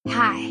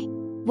Hi.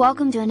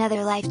 Welcome to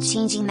another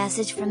life-changing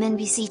message from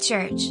NBC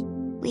Church.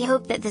 We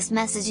hope that this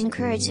message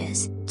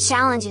encourages,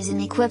 challenges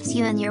and equips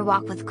you in your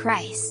walk with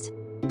Christ.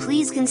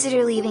 Please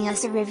consider leaving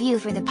us a review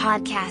for the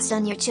podcast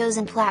on your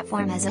chosen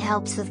platform as it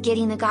helps with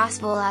getting the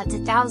gospel out to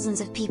thousands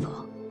of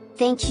people.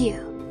 Thank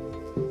you.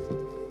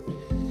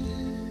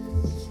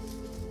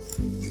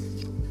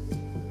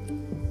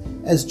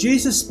 As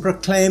Jesus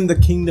proclaimed the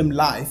kingdom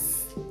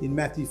life in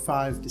Matthew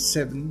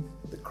 5-7,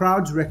 the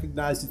crowds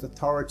recognized his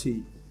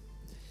authority.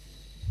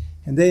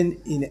 And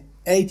then in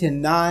 8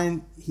 and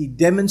 9, he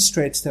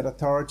demonstrates that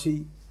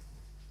authority.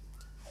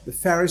 The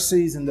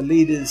Pharisees and the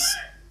leaders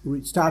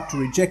start to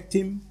reject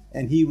him,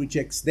 and he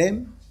rejects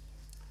them.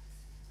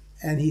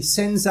 And he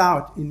sends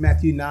out in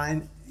Matthew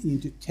 9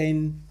 into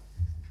 10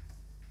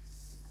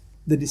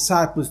 the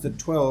disciples, the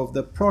 12,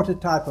 the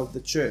prototype of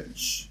the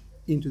church,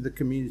 into the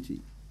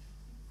community.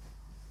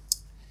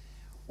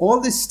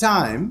 All this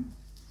time,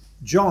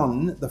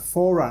 John, the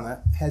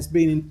forerunner, has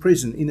been in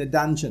prison, in a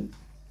dungeon,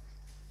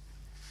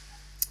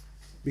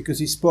 because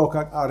he spoke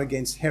out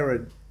against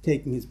Herod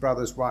taking his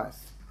brother's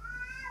wife.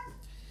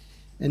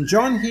 And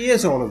John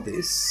hears all of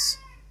this,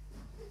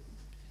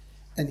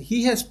 and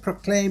he has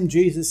proclaimed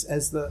Jesus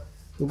as the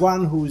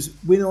one whose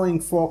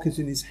winnowing fork is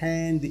in his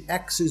hand, the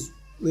axe is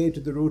laid to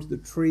the root of the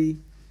tree.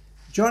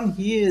 John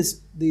hears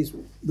the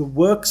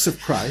works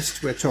of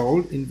Christ, we're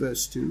told in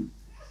verse 2.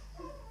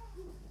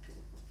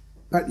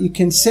 But you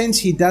can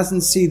sense he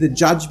doesn't see the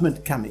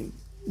judgment coming.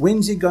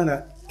 When's he going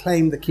to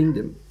claim the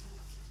kingdom?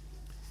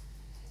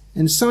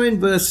 And so in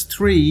verse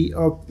 3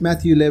 of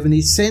Matthew 11,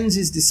 he sends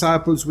his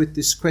disciples with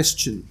this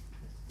question: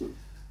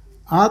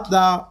 Art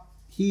thou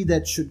he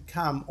that should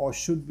come, or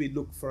should we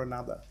look for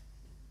another?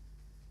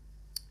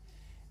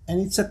 And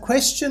it's a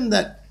question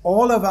that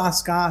all of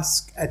us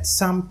ask at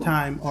some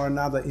time or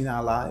another in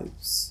our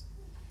lives.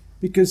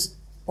 Because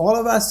all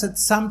of us at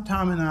some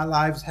time in our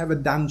lives have a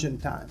dungeon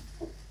time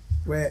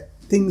where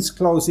things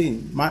close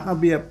in. Might not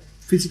be a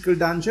physical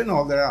dungeon,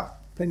 or there are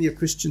plenty of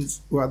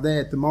Christians who are there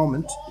at the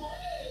moment.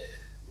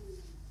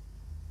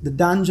 The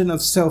dungeon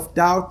of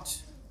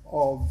self-doubt,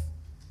 of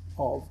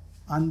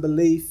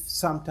unbelief,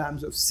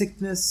 sometimes of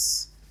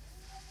sickness.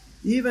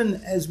 Even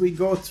as we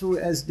go through,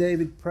 as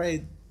David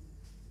prayed,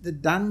 the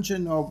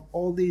dungeon of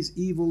all these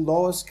evil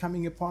laws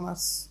coming upon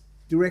us,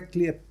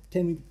 directly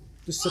attempting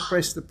to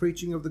suppress the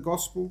preaching of the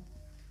gospel,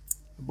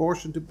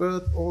 abortion to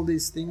birth, all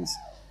these things.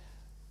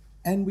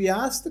 And we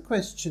ask the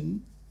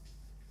question,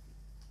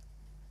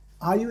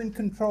 are you in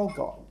control,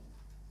 God?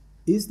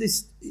 Is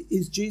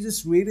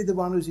Jesus really the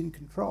one who's in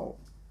control?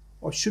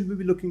 Or should we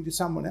be looking to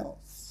someone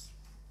else?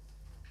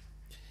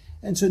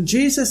 And so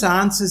Jesus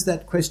answers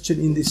that question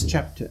in this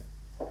chapter.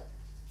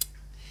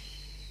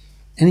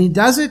 And he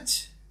does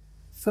it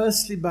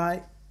firstly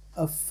by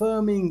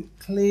affirming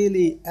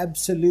clearly,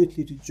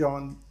 absolutely to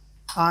John,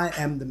 I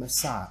am the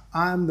Messiah.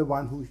 I am the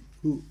one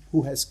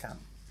who has come,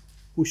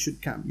 who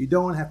should come. You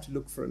don't have to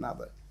look for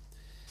another.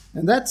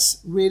 And that's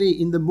really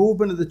in the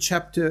movement of the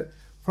chapter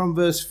from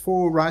verse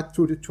 4 right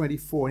through to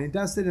 24. And he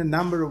does it in a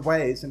number of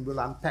ways, and we'll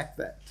unpack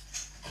that.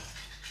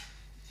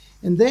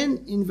 And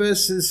then in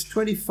verses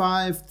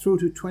 25 through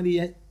to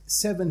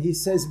 27, he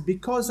says,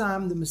 because I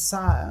am the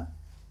Messiah,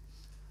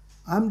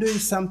 I'm doing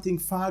something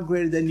far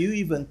greater than you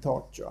even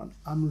thought, John.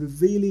 I'm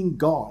revealing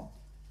God,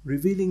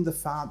 revealing the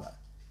Father.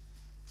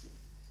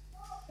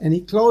 And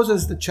he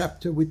closes the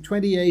chapter with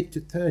 28 to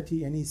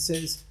 30, and he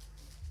says,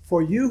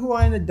 for you who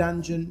are in a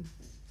dungeon,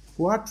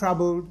 who are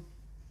troubled,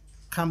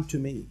 come to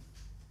me,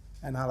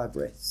 and I'll have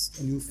rest,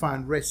 and you'll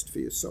find rest for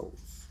your souls.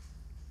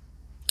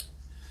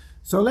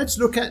 So let's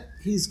look at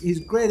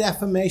his great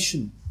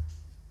affirmation.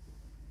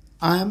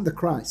 I am the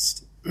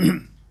Christ.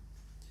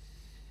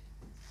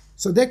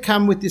 So they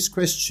come with this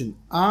question: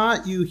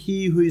 are you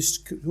he who is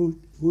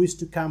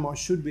to come, or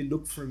should we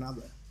look for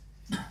another?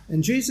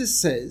 And Jesus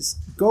says,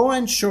 go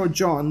and show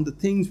John the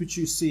things which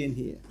you see and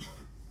hear.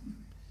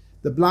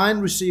 The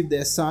blind receive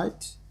their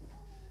sight,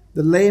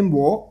 the lame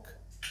walk,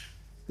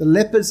 the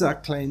lepers are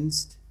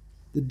cleansed,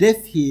 the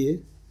deaf hear,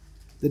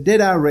 the dead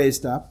are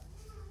raised up,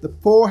 the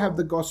poor have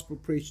the gospel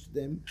preached to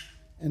them,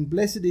 and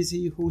blessed is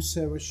he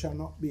whosoever shall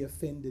not be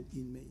offended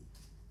in me.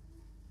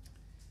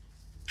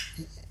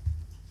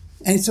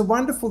 And it's a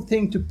wonderful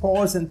thing to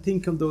pause and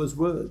think of those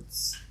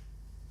words.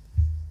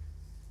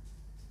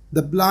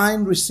 The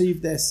blind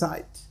receive their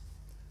sight.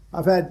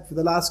 I've had, for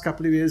the last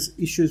couple of years,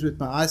 issues with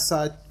my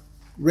eyesight,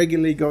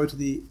 regularly go to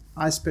the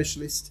eye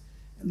specialist.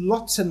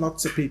 Lots and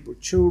lots of people,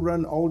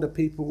 children, older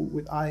people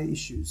with eye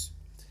issues,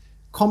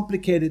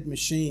 complicated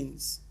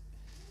machines.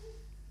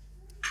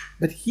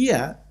 But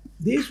here,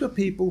 these were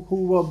people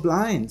who were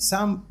blind,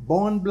 some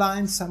born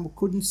blind, some who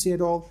couldn't see at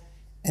all,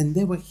 and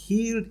they were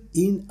healed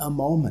in a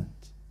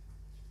moment.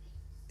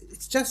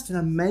 It's just an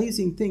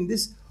amazing thing.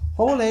 This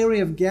whole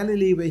area of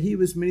Galilee where he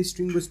was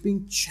ministering was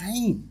being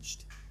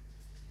changed.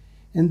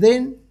 And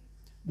then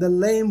the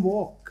lame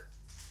walk.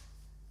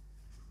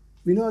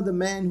 We know the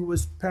man who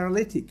was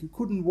paralytic, who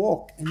couldn't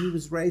walk, and he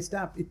was raised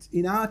up. It's,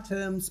 in our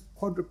terms,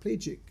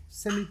 quadriplegic,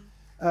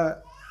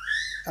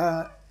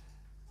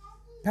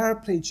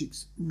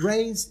 paraplegics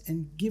raised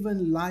and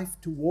given life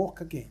to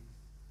walk again.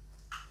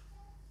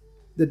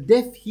 The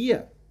deaf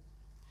hear.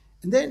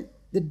 And then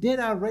the dead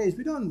are raised.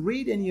 We don't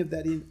read any of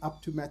that in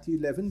up to Matthew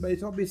 11, but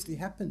it obviously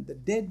happened. The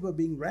dead were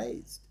being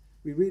raised.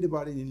 We read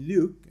about it in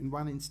Luke in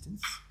one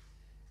instance.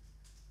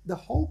 The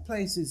whole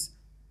place is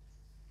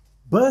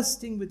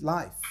bursting with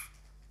life.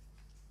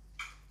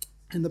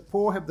 And the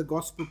poor have the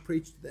gospel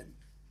preached to them.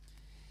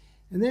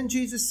 And then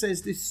Jesus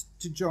says this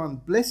to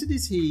John, "Blessed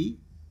is he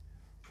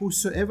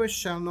whosoever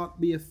shall not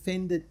be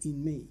offended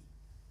in me."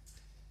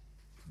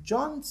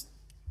 John's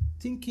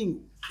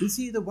thinking, is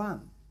he the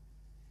one?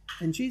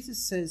 And Jesus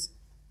says,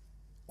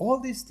 all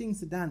these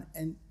things are done.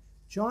 And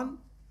John,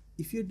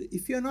 if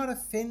you're not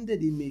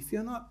offended in me, if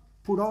you're not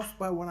put off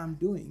by what I'm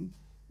doing,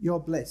 you're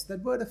blessed.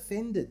 That word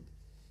offended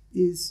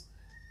is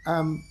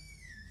a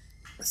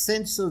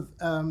sense of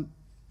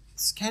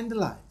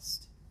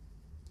scandalized,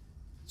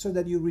 so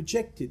that you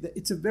reject it.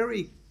 It's a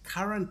very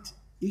current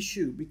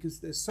issue because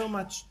there's so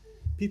much,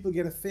 people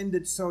get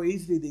offended so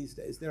easily these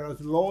days. There are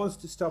laws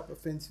to stop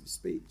offensive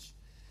speech.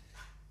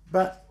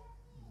 But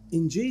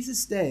in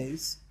Jesus'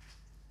 days,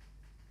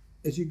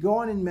 as you go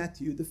on in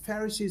Matthew, the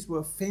Pharisees were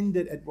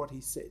offended at what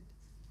he said.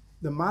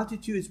 The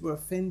multitudes were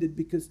offended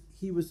because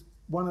he was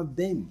one of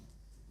them.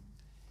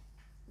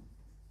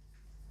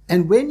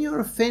 And when you're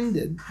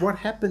offended, what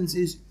happens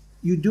is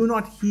you do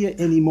not hear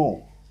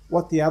anymore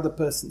what the other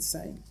person's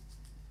saying.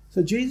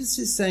 So Jesus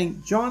is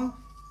saying, John,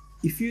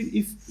 if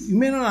you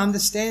may not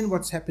understand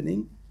what's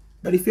happening,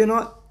 but if you're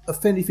not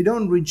offended, if you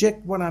don't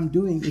reject what I'm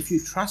doing, if you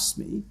trust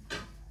me,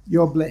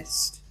 you're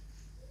blessed.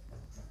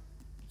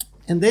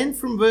 And then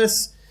from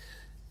verse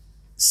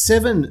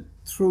 7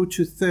 through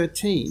to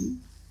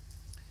 13,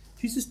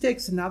 Jesus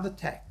takes another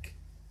tack.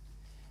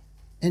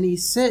 And he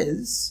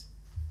says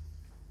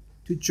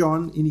to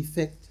John, in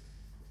effect,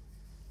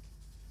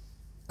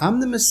 I'm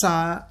the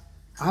Messiah,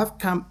 I've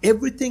come,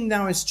 everything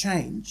now has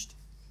changed,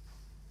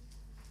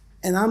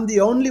 and I'm the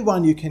only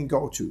one you can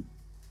go to.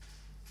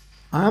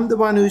 I'm the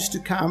one who's to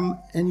come,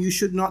 and you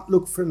should not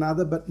look for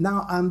another, but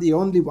now I'm the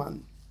only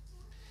one.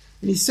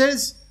 And he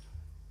says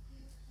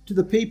to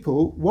the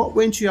people, what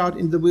went you out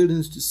in the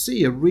wilderness to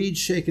see? A reed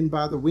shaken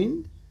by the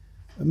wind?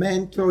 A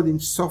man clothed in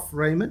soft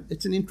raiment?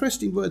 It's an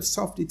interesting word,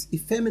 soft, it's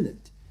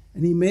effeminate.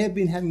 And he may have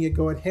been having a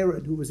go at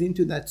Herod, who was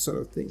into that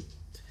sort of thing.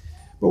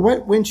 But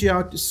what went you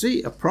out to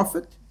see? A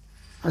prophet?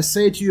 I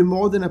say to you,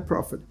 more than a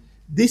prophet.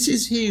 This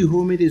is he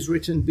whom it is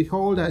written,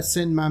 Behold, I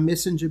send my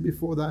messenger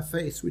before thy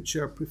face, which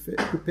shall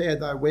prepare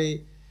thy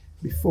way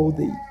before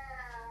thee.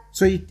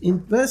 So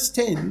in verse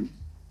 10,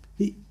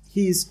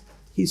 he's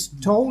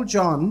told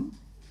John,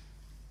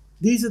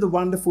 these are the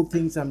wonderful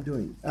things I'm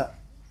doing.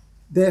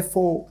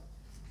 Therefore,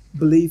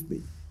 believe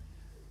me.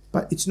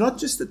 But it's not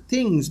just the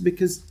things,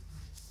 because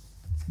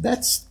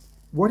that's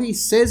what he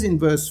says in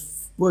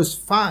verse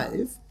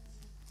 5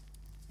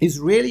 is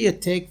really a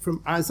take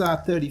from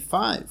Isaiah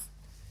 35,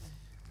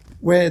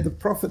 where the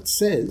prophet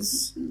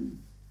says,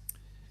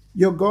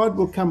 your God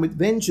will come with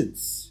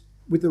vengeance,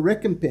 with a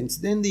recompense.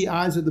 Then the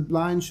eyes of the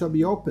blind shall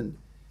be opened,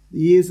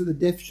 the ears of the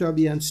deaf shall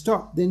be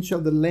unstopped. Then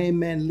shall the lame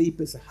man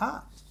leap as a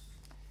hart.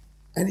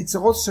 And it's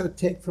also a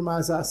take from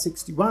Isaiah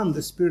 61,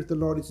 the Spirit of the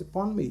Lord is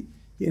upon me.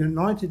 He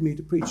anointed me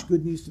to preach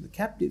good news to the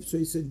captives. So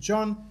he said,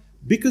 John,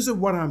 because of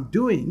what I'm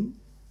doing,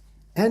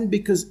 and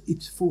because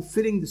it's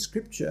fulfilling the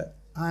scripture,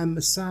 I'm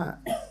Messiah.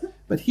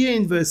 But here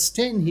in verse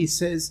 10, he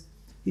says,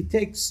 he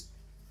takes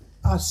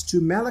us to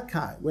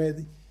Malachi, where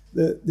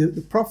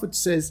the prophet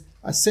says,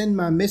 I send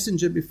my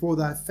messenger before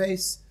thy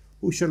face,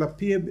 who shall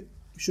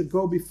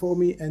go before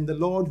me, and the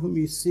Lord whom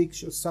you seek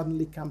shall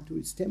suddenly come to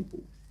his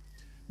temple.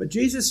 But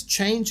Jesus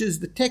changes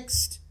the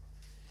text.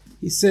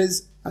 He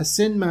says, I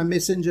send my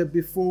messenger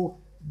before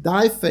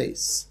thy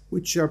face,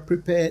 which shall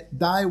prepare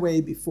thy way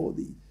before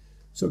thee.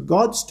 So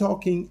God's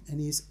talking, and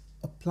he's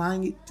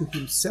applying it to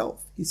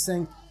himself. He's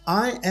saying,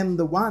 I am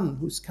the one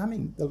who's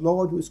coming, the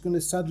Lord who's going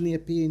to suddenly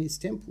appear in his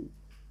temple.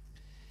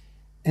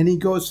 And he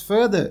goes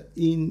further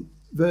in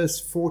verse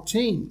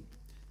 14,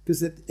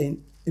 because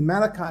in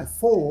Malachi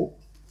 4,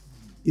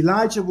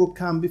 Elijah will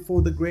come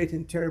before the great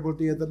and terrible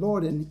day of the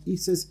Lord. And he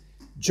says,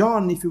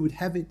 John, if you would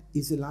have it,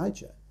 is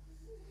Elijah.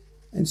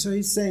 And so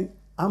he's saying,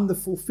 I'm the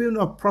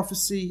fulfillment of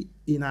prophecy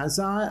in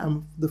Isaiah.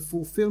 I'm the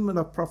fulfillment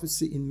of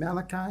prophecy in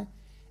Malachi.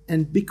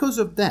 And because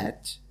of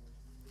that,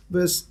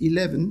 verse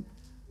 11,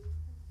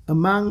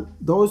 among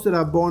those that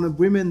are born of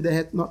women, there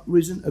hath not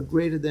risen a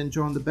greater than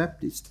John the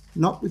Baptist.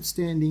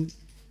 Notwithstanding,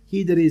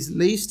 he that is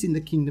least in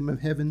the kingdom of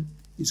heaven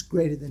is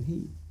greater than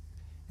he.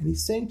 And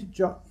he's saying to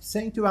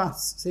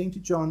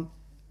John,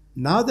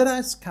 now that I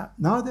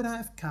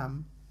have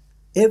come,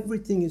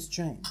 everything is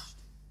changed.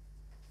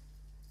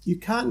 You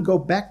can't go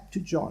back to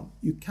John.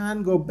 You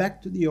can't go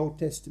back to the Old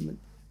Testament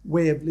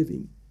way of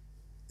living.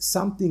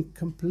 Something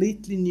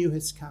completely new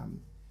has come.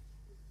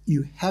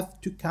 You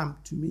have to come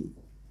to me.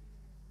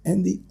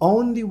 And the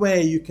only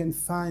way you can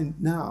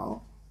find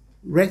now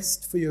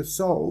rest for your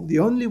soul, the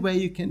only way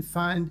you can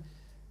find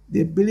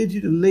the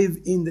ability to live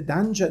in the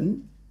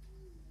dungeon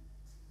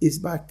is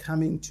by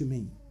coming to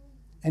me.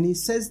 And he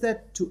says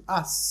that to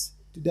us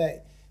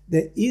today.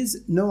 There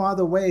is no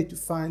other way to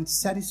find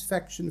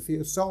satisfaction for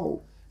your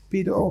soul.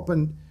 Peter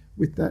opened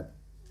with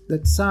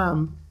that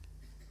psalm,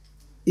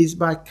 is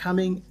by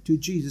coming to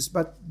Jesus.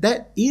 But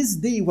that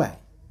is the way.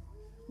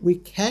 We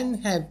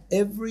can have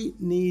every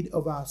need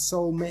of our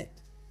soul met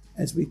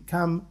as we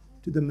come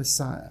to the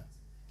Messiah.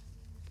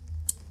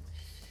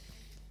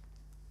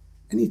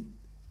 And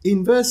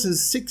in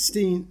verses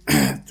 16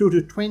 through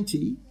to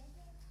 20,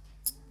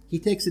 he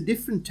takes a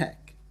different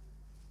tack.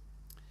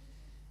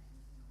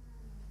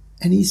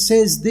 And he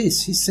says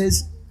this, he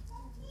says,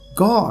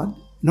 God,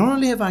 not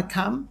only have I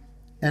come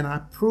and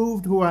I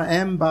proved who I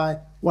am by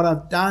what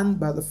I've done,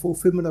 by the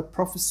fulfillment of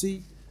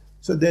prophecy,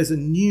 so there's a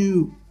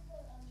new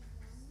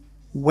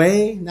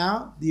way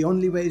now, the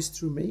only way is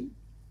through me.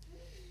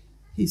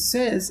 He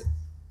says,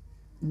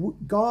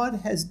 I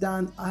have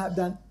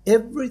done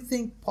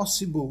everything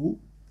possible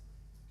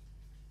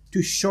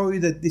to show you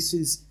that this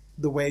is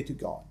the way to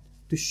God,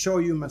 to show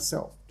you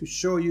myself, to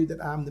show you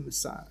that I'm the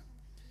Messiah.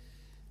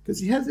 Because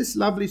he has this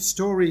lovely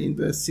story in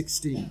verse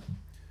 16.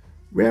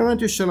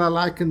 Whereunto shall I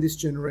liken this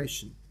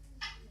generation?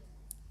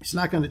 It's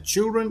like unto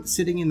children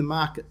sitting in the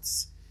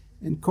markets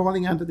and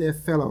calling unto their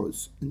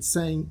fellows and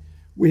saying,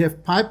 we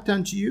have piped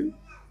unto you,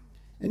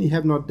 and ye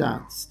have not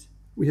danced.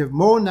 We have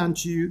mourned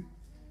unto you,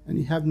 and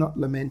ye have not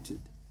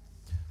lamented.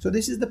 So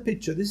this is the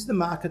picture. This is the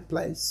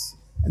marketplace.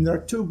 And there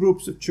are two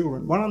groups of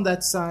children, one on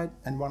that side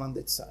and one on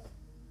that side.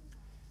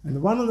 And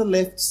the one on the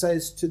left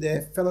says to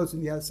their fellows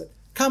on the other side,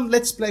 come,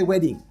 let's play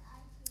wedding.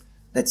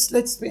 Let's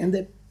play. And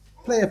they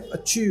play a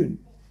tune.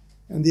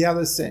 And the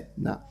others say,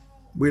 no,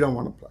 we don't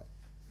want to play.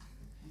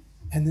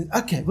 And then,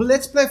 okay, well,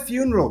 let's play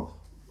funeral.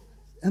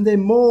 And they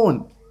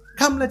mourn.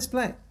 Come, let's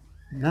play.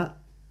 No,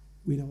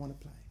 we don't want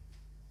to play.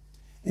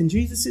 And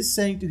Jesus is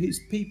saying to his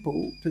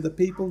people, to the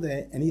people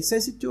there, and he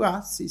says it to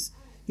us,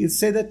 he'll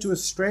say that to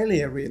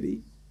Australia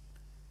really,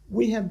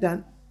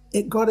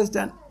 God has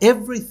done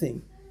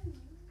everything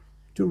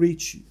to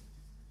reach you.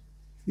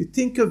 You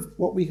think of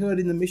what we heard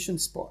in the mission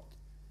spot,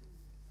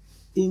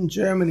 in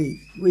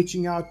Germany,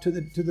 reaching out to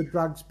the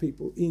drugs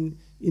people, in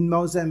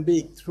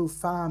Mozambique through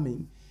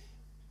farming,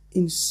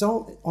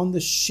 on the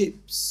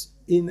ships,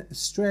 in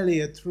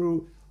Australia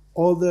through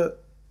all the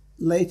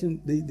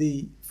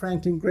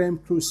Franklin Graham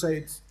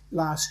crusades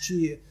last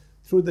year,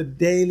 through the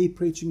daily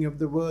preaching of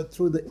the word,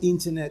 through the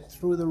internet,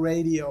 through the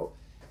radio.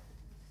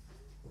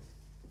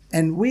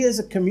 And we as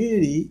a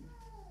community,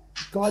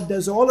 God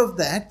does all of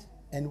that,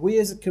 and we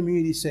as a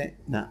community say,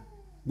 no,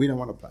 we don't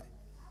want to play.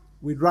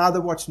 We'd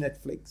rather watch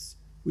Netflix.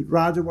 We'd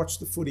rather watch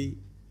the footy.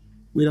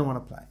 We don't want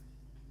to play.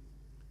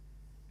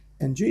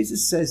 And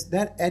Jesus says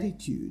that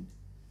attitude,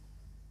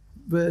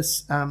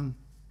 verse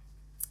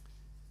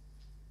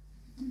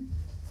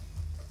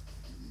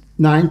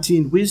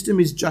 19, wisdom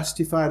is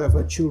justified of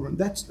her children.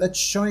 That's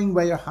showing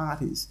where your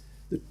heart is.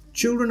 The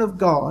children of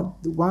God,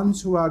 the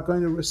ones who are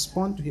going to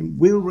respond to him,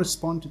 will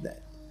respond to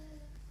that.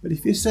 But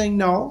if you're saying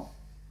no,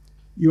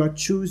 you are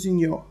choosing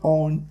your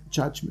own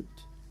judgment.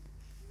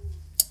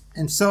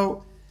 And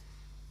so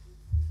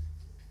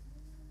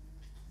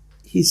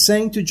he's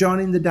saying to John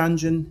in the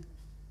dungeon,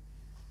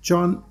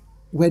 John,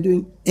 I'm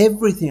doing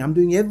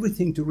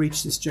everything to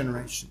reach this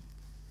generation.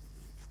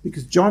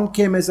 Because John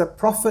came as a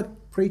prophet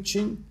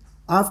preaching.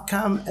 I've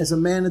come as a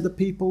man of the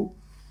people,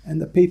 and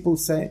the people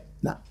say,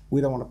 no,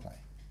 we don't want to play.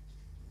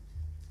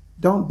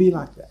 Don't be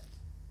like that.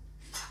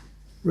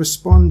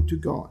 Respond to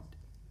God.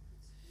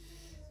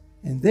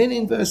 And then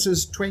in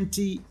verses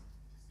 20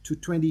 to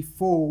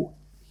 24,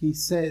 he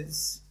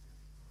says,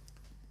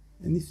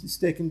 and this is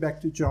taken back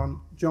to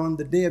John,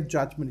 the day of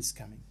judgment is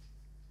coming.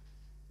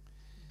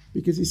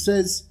 Because he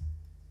says,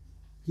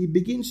 he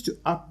begins to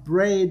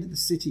upbraid the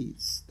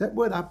cities. That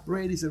word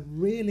upbraid is a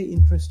really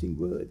interesting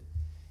word.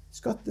 It's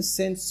got the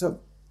sense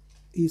of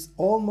he's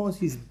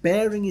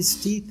baring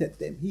his teeth at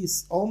them.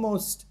 He's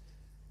almost,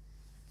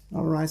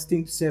 not a nice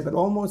thing to say, but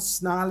almost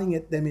snarling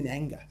at them in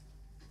anger.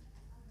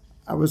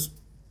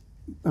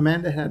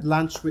 Amanda had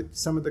lunch with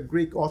some of the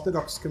Greek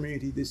Orthodox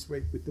community this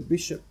week with the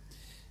bishop,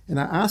 and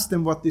I asked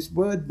them what this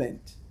word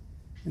meant.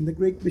 And the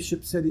Greek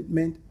bishop said it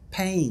meant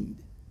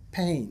pained.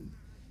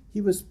 He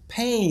was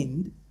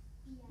pained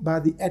by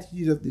the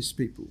attitude of these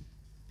people.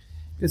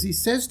 Because he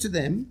says to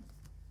them,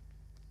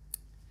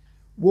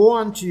 woe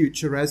unto you,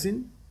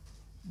 Chorazin!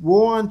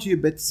 Woe unto you,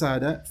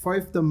 Bethsaida! For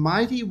if the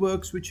mighty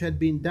works which had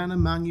been done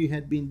among you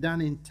had been done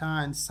in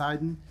Tyre and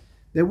Sidon,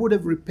 they would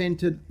have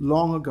repented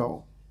long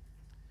ago.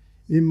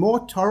 It is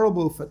more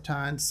tolerable for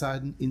Tyre and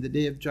Sidon in the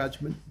day of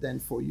judgment than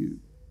for you.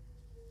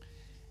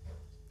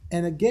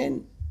 And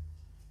again,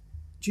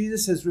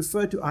 Jesus has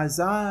referred to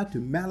Isaiah, to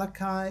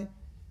Malachi.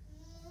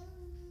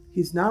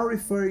 He's now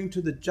referring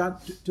to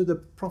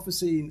the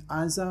prophecy in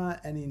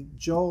Isaiah and in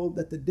Joel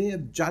that the day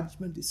of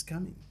judgment is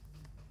coming.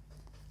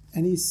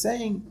 And he's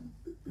saying,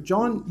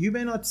 John, you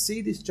may not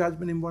see this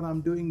judgment in what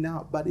I'm doing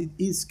now, but it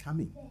is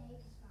coming.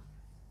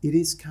 It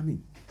is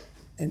coming.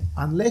 And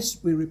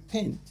unless we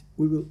repent,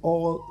 we will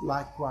all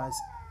likewise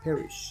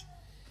perish.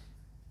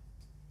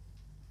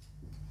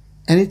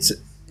 And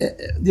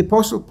The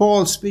Apostle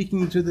Paul,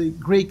 speaking to the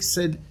Greeks,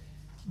 said,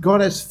 God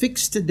has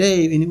fixed a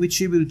day in which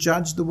he will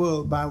judge the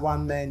world by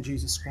one man,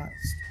 Jesus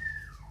Christ.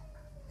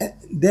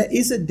 There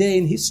is a day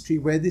in history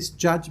where this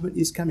judgment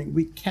is coming.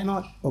 We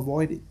cannot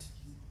avoid it.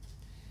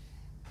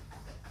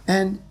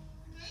 And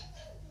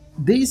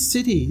these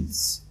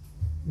cities,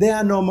 they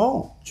are no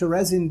more.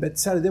 Chorazin,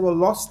 Bethsaida, they were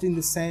lost in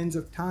the sands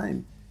of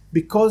time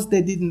because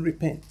they didn't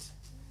repent.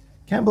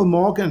 Campbell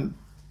Morgan,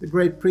 the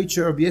great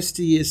preacher of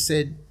yesteryear,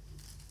 said,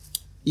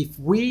 if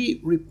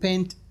we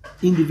repent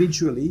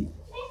individually,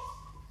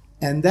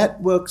 and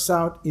that works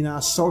out in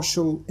our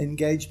social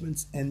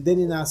engagements and then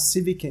in our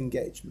civic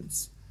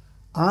engagements,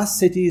 our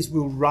cities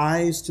will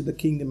rise to the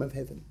kingdom of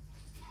heaven.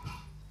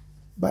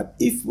 But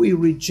if we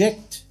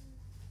reject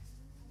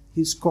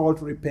his call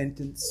to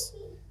repentance,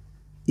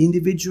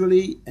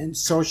 individually and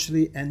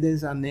socially, and then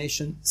as our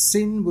nation,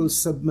 sin will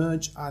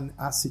submerge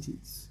our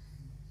cities.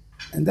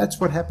 And that's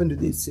what happened to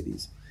these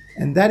cities.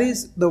 And that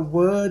is the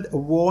word, a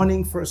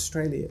warning for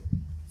Australia,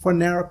 for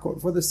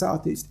Naracoorte, for the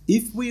Southeast.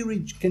 If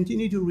we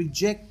continue to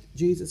reject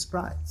Jesus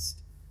Christ,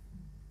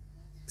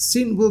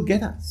 sin will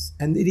get us.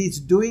 And it is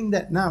doing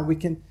that now. We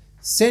can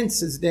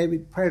sense, as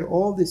David prayed,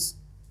 all these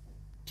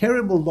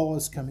terrible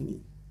laws coming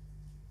in.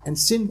 And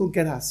sin will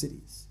get our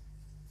cities.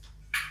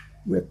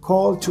 We're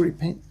called to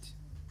repent.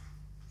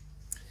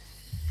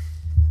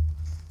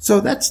 So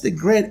that's the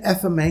great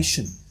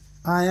affirmation.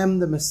 I am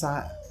the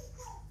Messiah.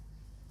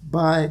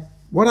 By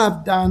what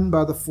I've done,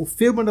 by the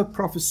fulfillment of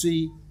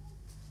prophecy,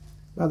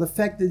 by the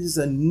fact that there's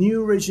a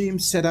new regime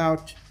set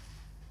out,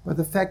 by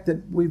the fact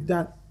that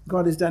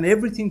God has done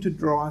everything to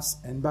draw us,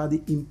 and by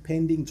the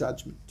impending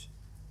judgment.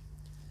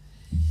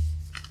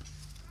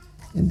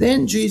 And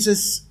then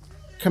Jesus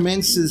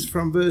commences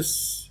from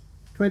verse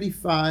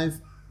 25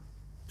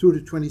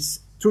 through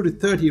to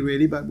 30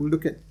 really, but we'll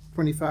look at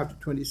 25 to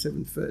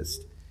 27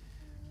 first,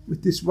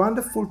 with this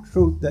wonderful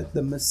truth that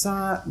the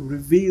Messiah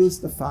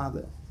reveals the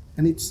Father.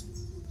 And it's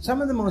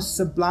some of the most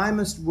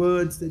sublimest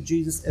words that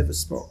Jesus ever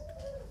spoke.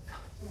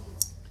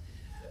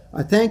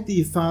 I thank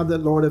thee, Father,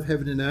 Lord of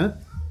heaven and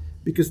earth,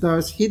 because thou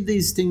hast hid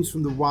these things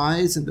from the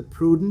wise and the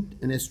prudent,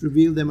 and hast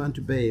revealed them unto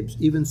babes.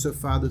 Even so,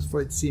 Father,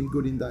 for it seemed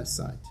good in thy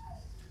sight.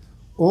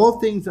 All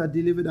things are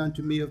delivered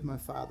unto me of my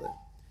Father,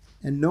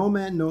 and no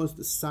man knows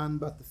the Son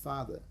but the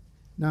Father.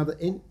 Neither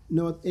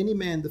knoweth any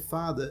man the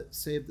Father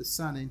save the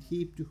Son, and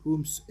he to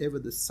whomsoever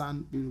the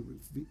Son will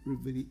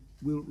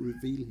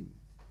reveal him.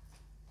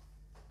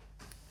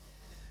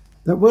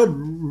 That word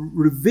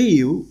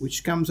reveal,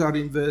 which comes out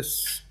in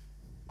verse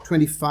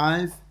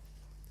 25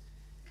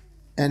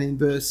 and in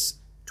verse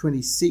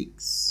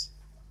 26,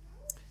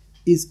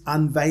 is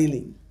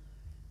unveiling.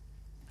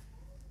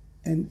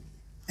 And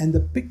the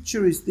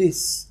picture is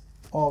this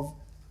of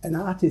an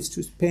artist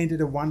who's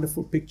painted a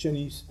wonderful picture, and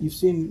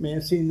you may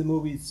have seen the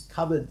movie. It's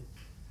covered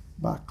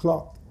by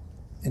cloth,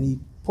 and he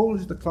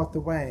pulls the cloth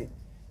away,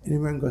 and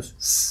everyone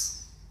goes.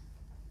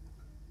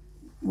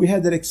 We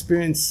had that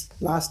experience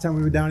last time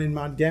we were down in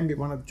Mount Gambier.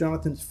 One of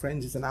Jonathan's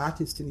friends is an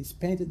artist, and he's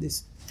painted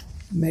this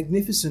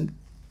magnificent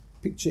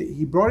picture.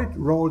 He brought it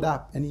rolled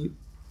up, and he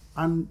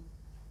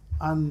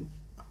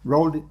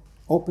unrolled it,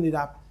 opened it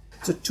up.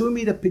 It's a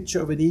 2-meter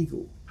picture of an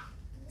eagle.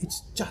 And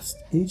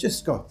you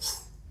just go.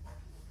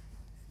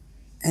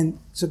 And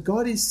so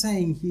God is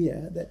saying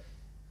here that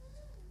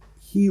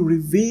he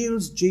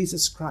reveals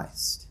Jesus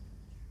Christ.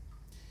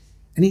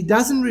 And he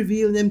doesn't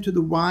reveal them to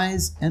the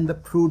wise and the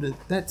prudent.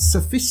 That's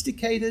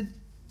sophisticated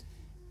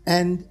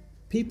and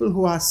people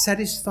who are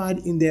satisfied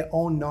in their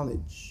own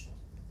knowledge.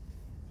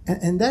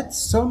 And that's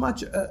so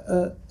much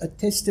a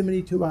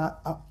testimony to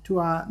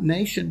our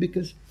nation,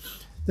 because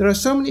there are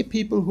so many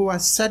people who are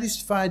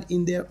satisfied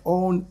in their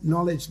own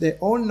knowledge. Their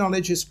own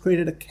knowledge has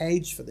created a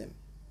cage for them.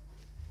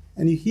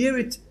 And you hear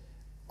it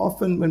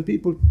often when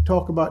people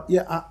talk about,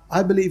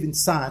 I believe in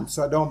science,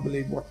 so I don't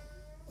believe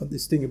of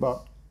this thing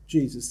about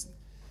Jesus.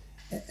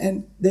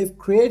 And they've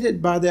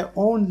created by their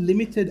own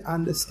limited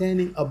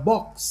understanding a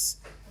box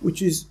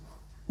which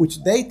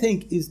they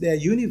think is their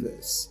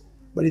universe,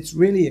 but it's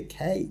really a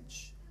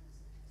cage.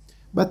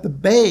 But the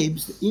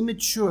babes, the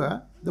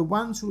immature, the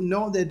ones who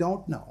know they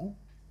don't know,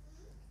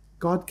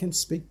 God can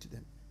speak to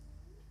them.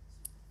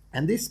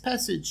 And this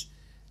passage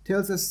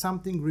tells us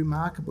something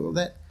remarkable,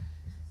 that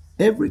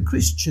every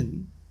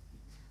Christian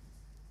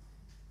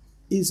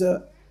is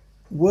a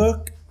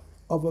work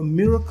of a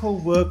miracle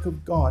work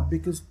of God,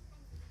 because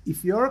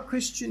if you're a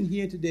Christian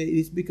here today, it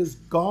is because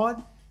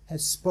God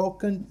has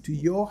spoken to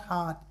your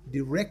heart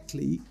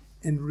directly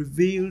and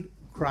revealed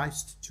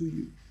Christ to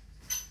you.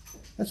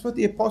 That's what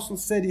the apostle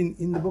said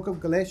in the book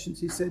of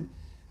Galatians. He said,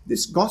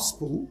 this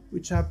gospel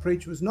which I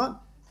preach was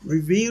not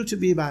revealed to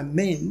me by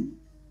men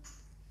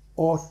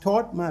or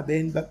taught by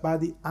men, but by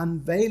the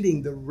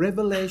unveiling, the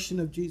revelation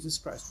of Jesus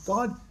Christ.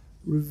 God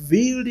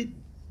revealed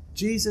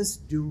Jesus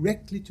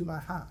directly to my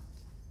heart.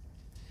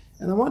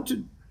 And I want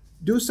to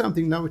do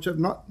something now which I've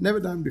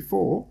never done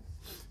before,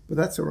 but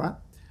that's all right.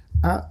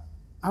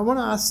 I want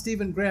to ask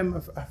Stephen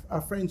Graham,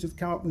 our friends who've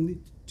come up with me,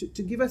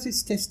 to give us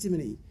his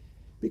testimony.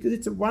 because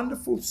it's a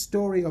wonderful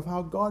story of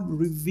how God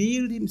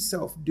revealed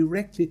himself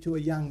directly to a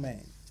young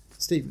man.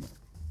 Stephen.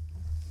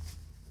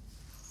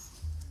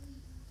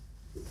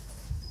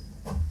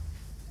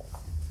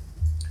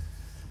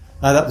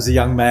 That was a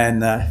young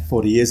man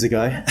 40 years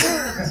ago.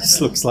 This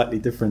looks slightly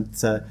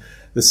different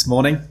this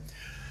morning.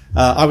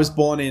 I was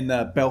born in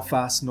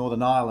Belfast,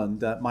 Northern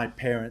Ireland. My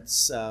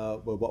parents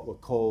were what were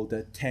called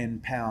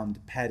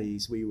 10-pound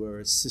paddies. We were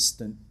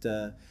assistant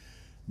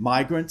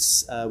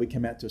migrants. We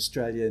came out to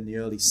Australia in the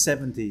early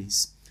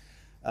 70s.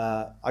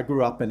 I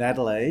grew up in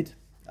Adelaide.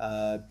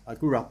 I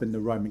grew up in the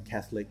Roman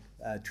Catholic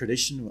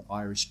tradition,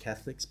 Irish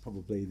Catholics,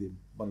 probably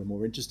one of the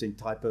more interesting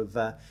type of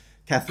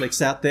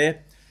Catholics out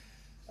there.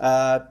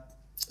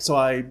 So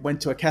I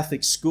went to a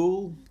Catholic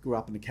school, grew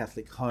up in a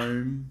Catholic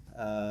home.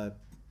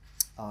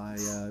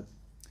 I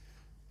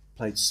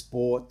played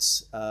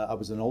sports. I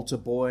was an altar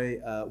boy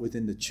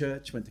within the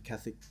church. Went to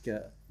Catholic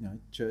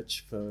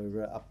church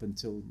for up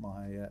until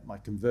my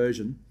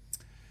conversion.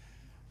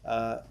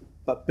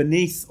 But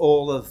beneath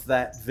all of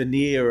that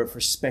veneer of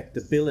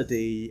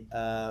respectability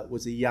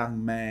was a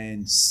young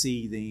man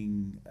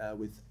seething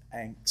with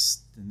angst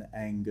and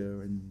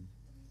anger and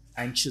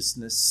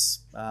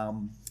anxiousness.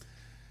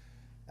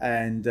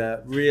 And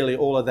really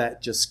all of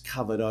that just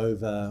covered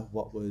over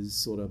what was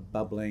sort of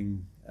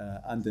bubbling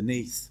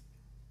underneath.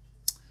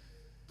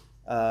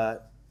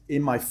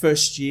 In my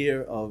first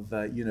year of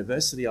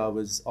university, I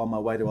was on my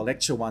way to a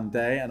lecture one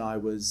day, and I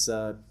was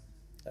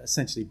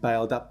essentially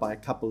bailed up by a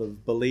couple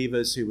of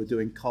believers who were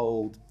doing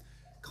cold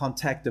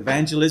contact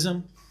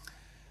evangelism.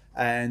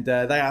 And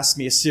they asked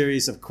me a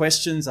series of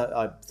questions.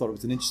 I thought it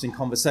was an interesting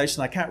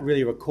conversation. I can't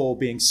really recall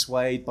being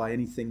swayed by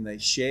anything they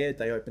shared.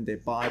 They opened their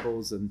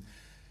Bibles and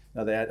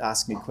they had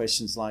asked me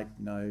questions like,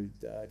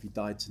 if you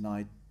died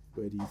tonight,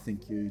 where do you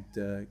think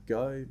you'd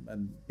go?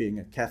 And being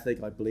a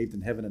Catholic, I believed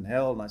in heaven and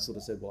hell. And I sort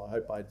of said, well, I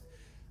hope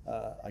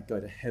I'd go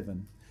to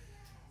heaven.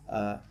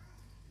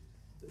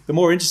 The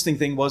more interesting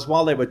thing was,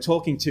 while they were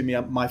talking to me,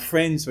 my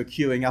friends were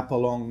queuing up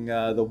along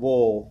the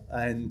wall.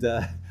 And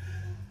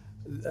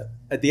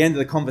at the end of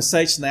the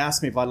conversation, they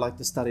asked me if I'd like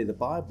to study the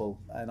Bible.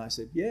 And I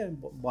said, yeah,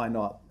 why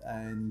not?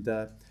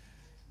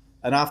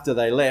 And after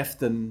they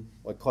left and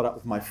I caught up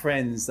with my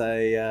friends,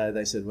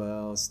 they said,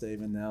 well,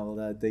 Stephen,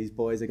 now these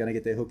boys are going to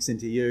get their hooks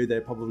into you.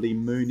 They're probably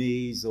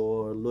Moonies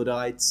or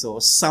Luddites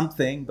or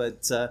something.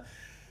 But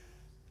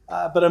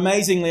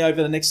amazingly,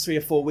 over the next 3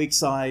 or 4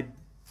 weeks, I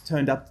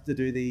turned up to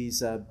do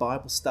these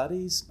Bible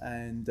studies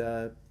and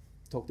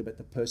talked about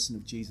the person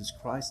of Jesus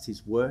Christ,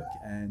 his work,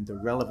 and the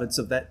relevance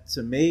of that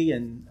to me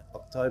in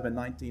October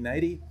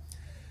 1980.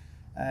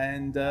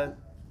 And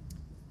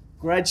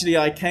gradually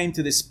I came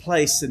to this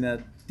place in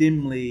a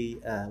dimly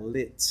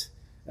lit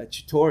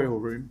tutorial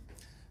room,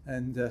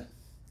 and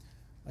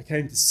I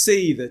came to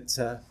see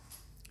that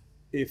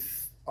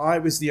if I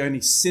was the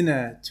only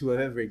sinner to have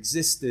ever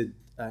existed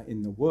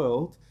in the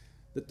world,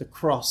 that the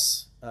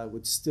cross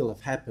would still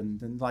have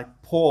happened. And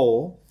like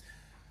Paul,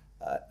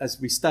 as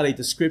we studied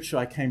the scripture,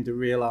 I came to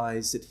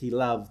realize that he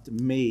loved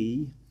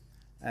me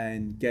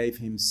and gave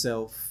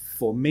himself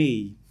for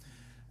me,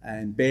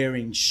 and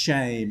bearing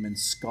shame and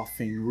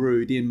scoffing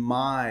rude in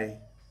my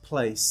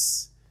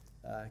place,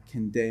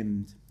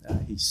 condemned,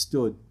 he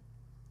stood.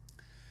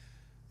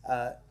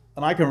 And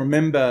I can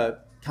remember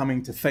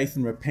coming to faith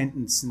and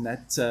repentance in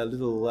that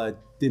little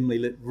dimly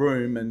lit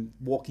room and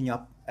walking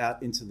out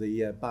into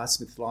the Bar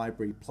Smith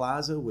Library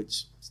Plaza,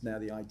 which is now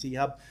the IT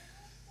hub.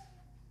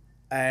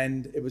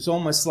 And it was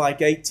almost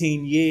like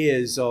 18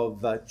 years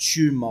of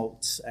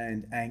tumult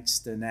and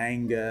angst and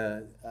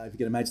anger. If you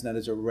can imagine that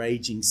as a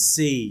raging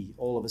sea,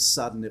 all of a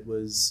sudden it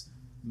was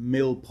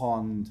mill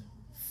pond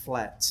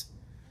flat.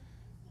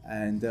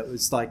 And it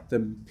was like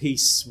the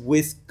peace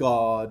with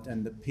God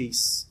and the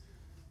peace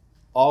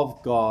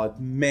of God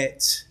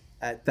met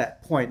at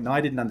that point. And I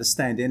didn't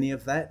understand any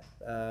of that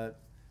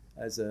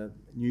as a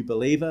new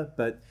believer,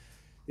 but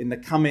in the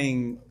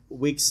coming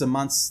weeks and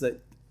months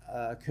that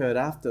occurred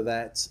after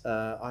that,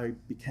 I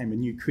became a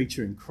new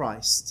creature in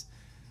Christ.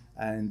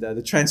 And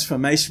the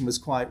transformation was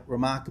quite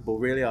remarkable,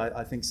 really.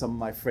 I think some of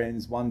my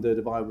friends wondered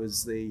if I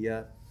was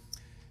the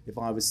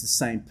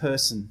same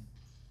person.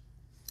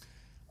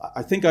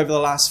 I think over the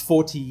last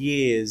 40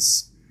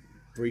 years,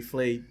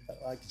 briefly,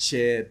 I could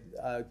share,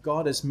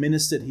 God has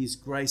ministered his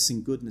grace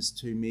and goodness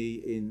to me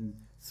in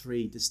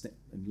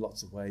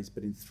lots of ways,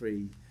 but in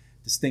three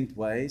distinct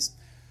ways.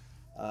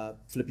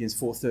 Philippians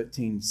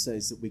 4:13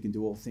 says that we can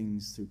do all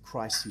things through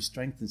Christ who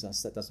strengthens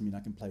us. That doesn't mean I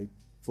can play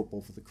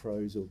football for the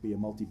Crows or be a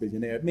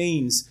multi-billionaire. It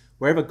means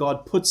wherever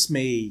God puts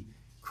me,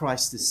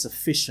 Christ is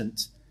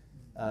sufficient.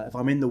 If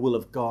I'm in the will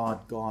of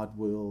God, God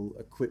will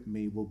equip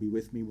me, will be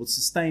with me, will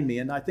sustain me.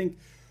 And I think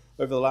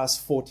over the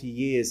last 40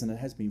 years, and it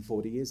has been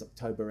 40 years,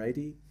 October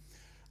 80,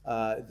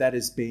 that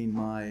has been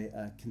my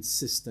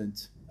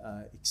consistent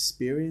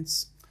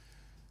experience.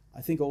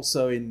 I think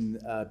also in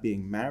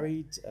being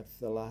married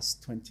for the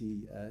last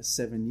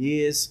 27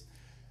 years,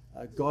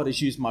 God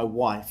has used my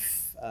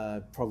wife.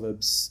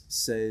 Proverbs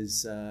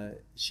says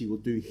she will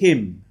do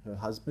him, her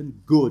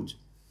husband, good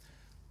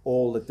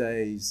all the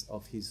days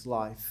of his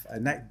life.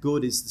 And that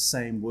good is the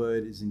same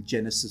word as in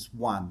Genesis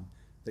 1,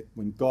 that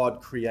when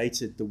God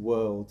created the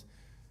world,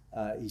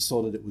 he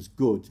saw that it was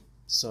good.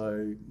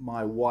 So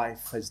my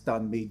wife has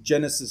done me,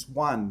 Genesis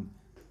 1,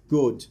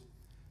 good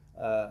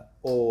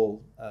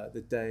all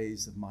the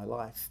days of my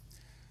life.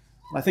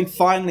 I think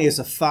finally, as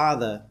a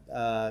father,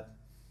 my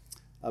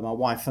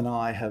wife and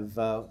I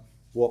have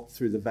walked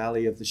through the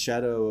valley of the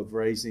shadow of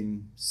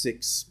raising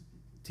 6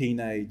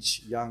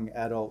 teenage young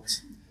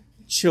adult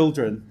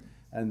children,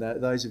 and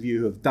those of you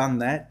who have done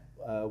that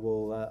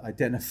will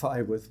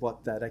identify with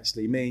what that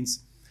actually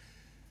means.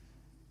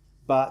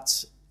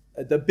 But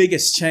the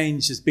biggest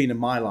change has been in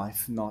my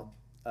life, not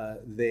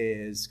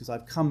theirs, because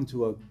I've come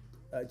to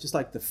just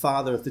like the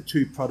father of the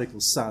 2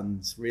 prodigal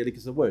sons, really,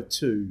 because there were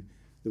 2.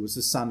 There was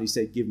the son who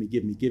said, give me,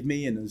 give me, give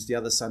me, and there was the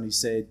other son who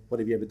said, what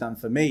have you ever done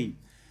for me?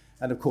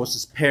 And of course,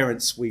 as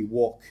parents, we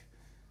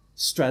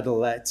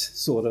straddle that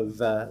sort of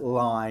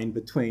line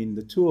between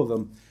the 2 of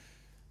them.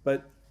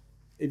 But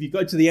if you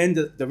go to the end,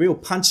 the real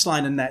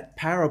punchline in that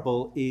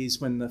parable is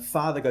when the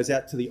father goes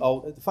out to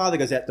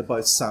to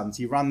both sons.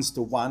 He runs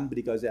to one, but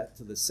he goes out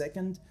to the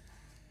second.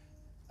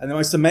 And the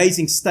most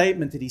amazing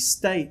statement that he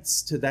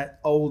states to that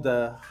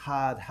older,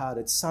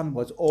 hard-hearted son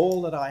was,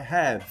 all that I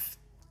have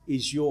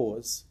is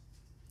yours.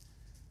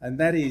 And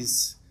that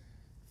is,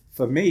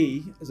 for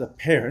me, as a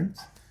parent,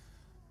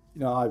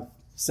 I've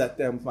sat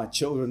down with my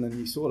children and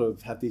you sort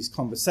of have these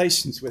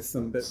conversations with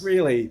them, but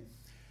really,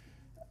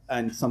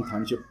 and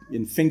sometimes you're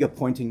in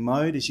finger-pointing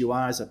mode as you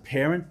are as a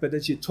parent, but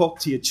as you talk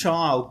to your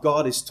child,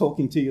 God is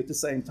talking to you at the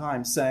same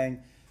time,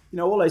 saying,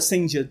 all those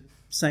things you're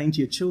saying to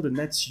your children,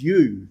 that's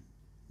you,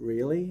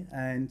 really.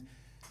 And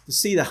to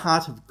see the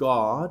heart of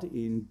God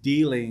in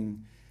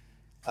dealing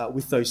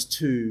with those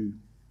 2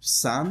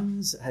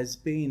 sons has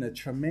been a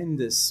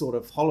tremendous sort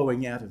of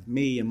hollowing out of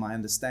me and my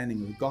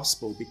understanding of the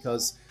gospel,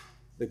 because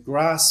the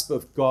grasp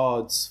of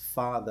God's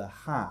father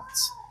heart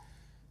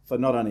for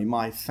not only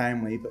my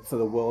family but for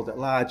the world at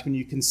large, when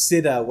you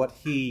consider what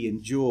he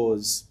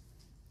endures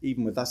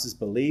even with us as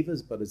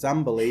believers but as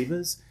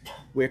unbelievers,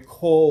 we're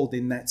called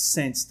in that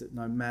sense that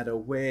no matter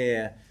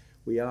where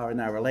we are in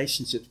our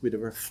relationships, we're to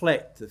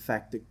reflect the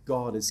fact that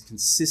God is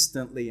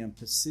consistently and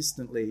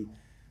persistently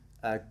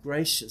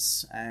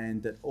gracious,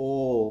 and that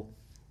all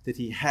that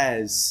he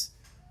has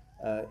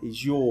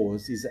is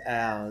yours, is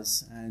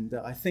ours. And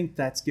I think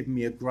that's given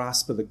me a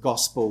grasp of the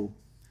gospel,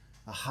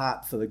 a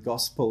heart for the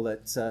gospel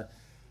that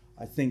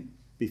I think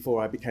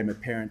before I became a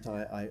parent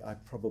I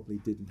probably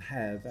didn't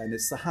have. And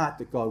it's the heart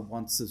that God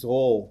wants us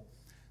all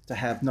to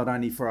have, not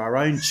only for our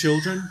own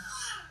children,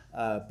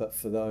 but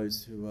for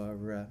those who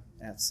are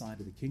outside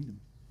of the kingdom.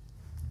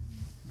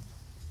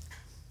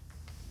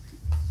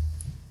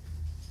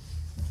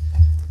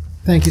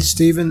 Thank you,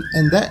 Stephen.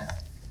 And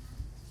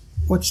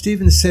what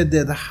Stephen said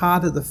there, the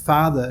heart of the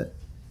Father,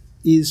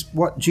 is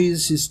what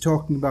Jesus is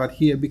talking about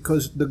here,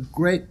 because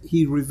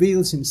he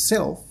reveals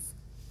himself,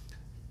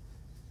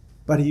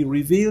 but he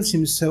reveals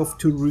himself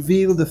to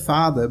reveal the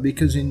Father,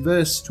 because in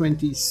verse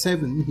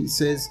 27 he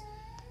says,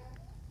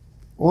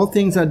 all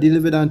things are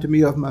delivered unto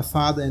me of my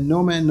Father, and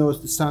no man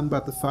knows the Son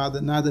but the Father,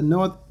 neither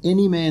knoweth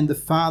any man the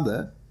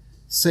Father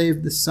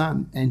save the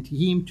Son, and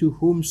him to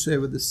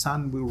whomsoever the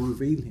Son will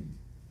reveal him.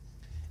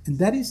 And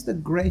that is the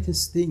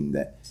greatest thing,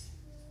 that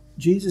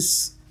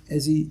Jesus,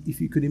 if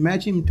you could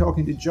imagine him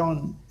talking to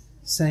John,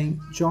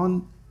 saying,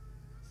 John,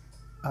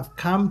 I've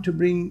come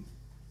to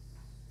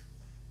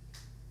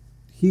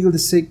heal the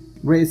sick,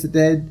 raise the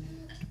dead,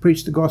 to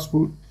preach the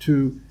gospel,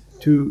 to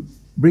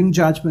bring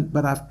judgment,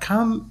 but I've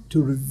come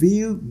to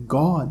reveal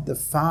God the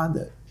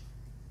Father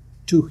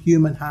to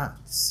human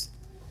hearts.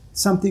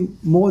 Something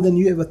more than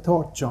you ever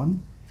thought,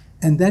 John.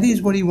 And that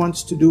is what he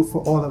wants to do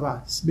for all of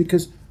us,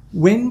 because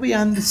when we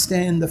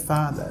understand the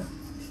Father,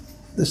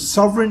 the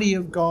sovereignty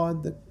of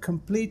God, the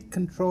complete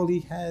control he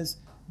has,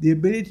 the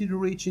ability to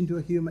reach into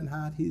a human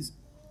heart, his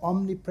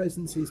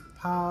omnipresence, his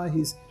power,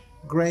 his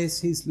grace,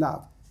 his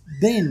love,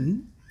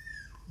 then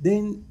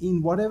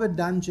in whatever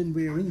dungeon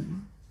we're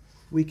in,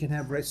 we can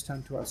have rest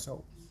unto our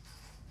souls.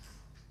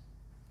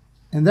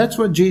 And that's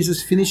what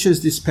Jesus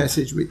finishes this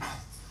passage with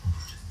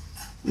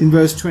in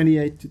verse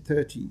 28 to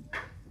 30.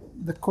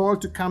 The call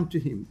to come to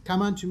him.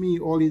 Come unto me,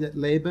 all ye that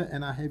labor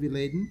and are heavy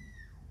laden,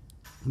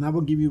 and I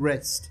will give you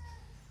rest.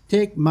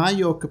 Take my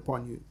yoke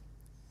upon you,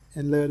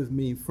 and learn of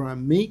me, for I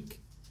am meek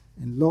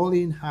and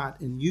lowly in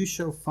heart, and you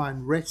shall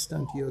find rest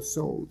unto your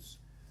souls.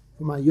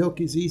 For my yoke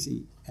is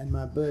easy, and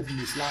my burden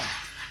is light.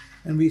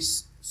 And we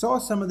saw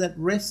some of that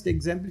rest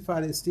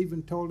exemplified as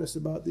Stephen told us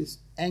about this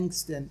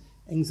angst and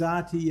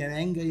anxiety and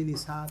anger in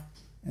his heart,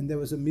 and there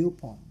was a mill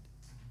pond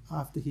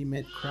after he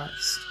met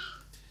Christ.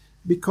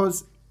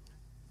 Because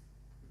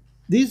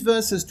these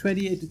verses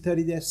 28 to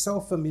 30, they're so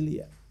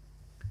familiar.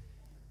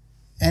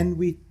 And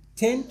we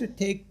tend to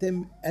take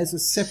them as a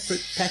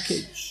separate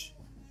package.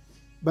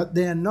 But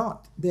they are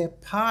not. They're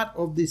part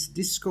of this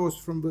discourse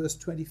from verse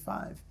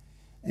 25.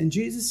 And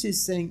Jesus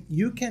is saying,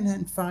 you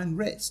can find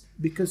rest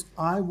because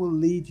I will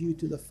lead you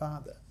to the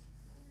Father.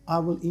 I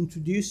will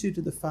introduce you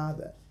to the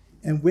Father.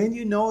 And when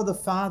you know the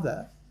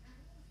Father,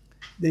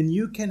 then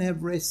you can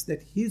have rest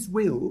that His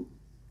will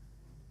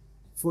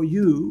for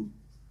you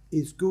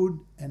is good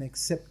and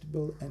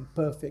acceptable and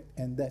perfect,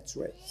 and that's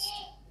rest.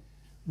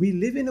 We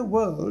live in a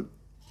world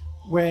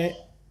where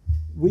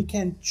we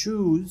can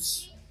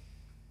choose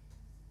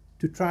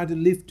to try to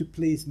live to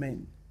please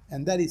men,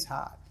 and that is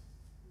hard.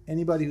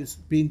 Anybody who's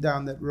been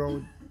down that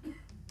road,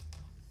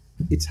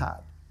 it's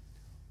hard.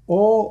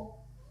 Or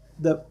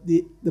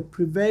the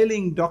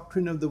prevailing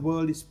doctrine of the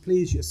world is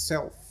please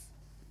yourself.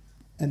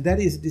 And that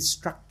is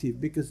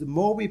destructive, because the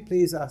more we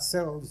please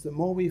ourselves, the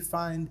more we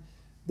find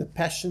the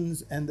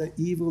passions and the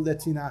evil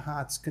that's in our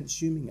hearts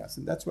consuming us.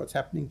 And that's what's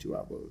happening to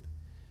our world.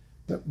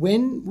 But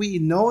when we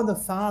know the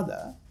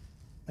Father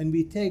and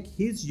we take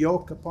His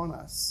yoke upon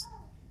us,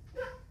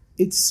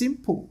 it's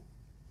simple.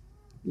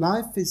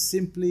 Life is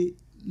simply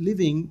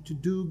living to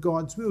do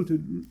God's will,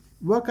 to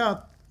work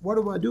out, what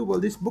do I do?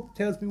 Well, this book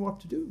tells me what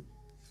to do.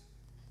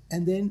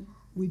 And then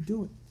we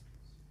do it.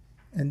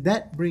 And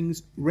that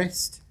brings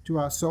rest to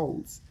our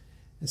souls.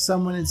 As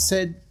someone had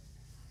said,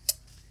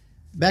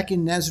 back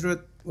in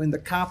Nazareth, when the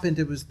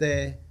carpenter was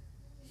there,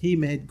 he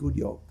made good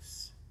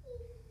yokes.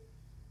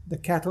 The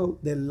cattle,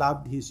 they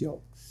loved his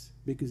yokes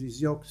because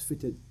his yokes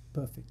fitted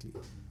perfectly.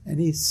 And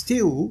he's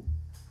still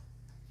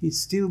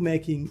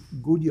making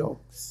good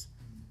yokes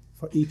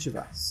for each of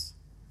us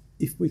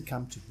if we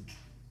come to him.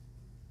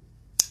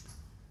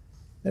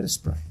 Let us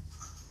pray.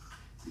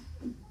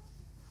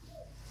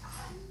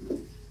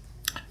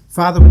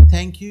 Father, we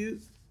thank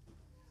you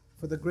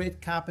for the great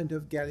carpenter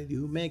of Galilee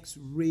who makes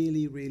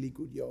really, really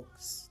good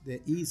yokes. They're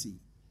easy.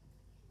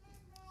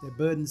 Their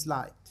burden's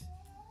light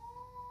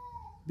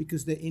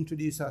because they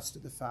introduce us to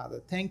the Father.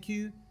 Thank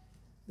you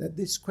that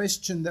this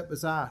question that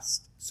was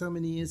asked so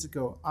many years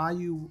ago, are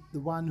you the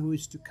one who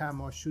is to come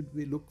or should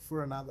we look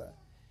for another,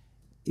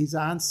 is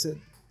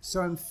answered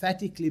so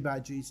emphatically by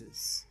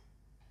Jesus,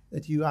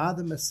 that you are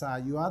the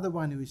Messiah, you are the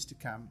one who is to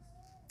come.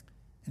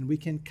 And we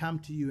can come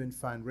to you and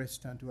find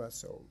rest unto our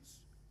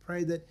souls.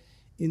 Pray that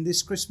in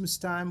this Christmas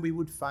time we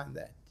would find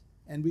that,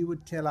 and we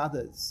would tell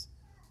others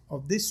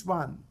of this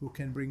one who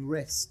can bring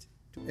rest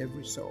to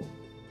every soul.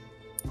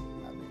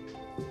 Amen.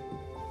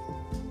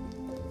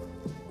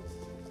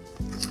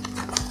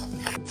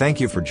 Thank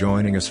you for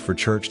joining us for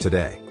church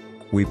today.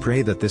 We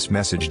pray that this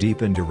message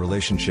deepened your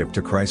relationship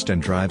to Christ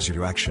and drives you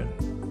to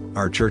action.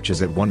 Our church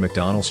is at 1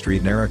 McDonald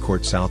Street,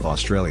 Naracoorte, South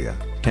Australia,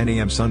 10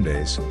 a.m.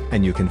 Sundays,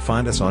 and you can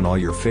find us on all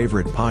your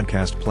favorite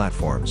podcast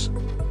platforms.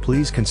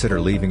 Please consider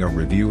leaving a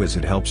review as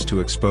it helps to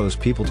expose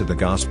people to the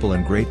gospel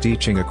and great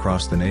teaching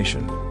across the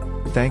nation.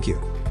 Thank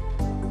you.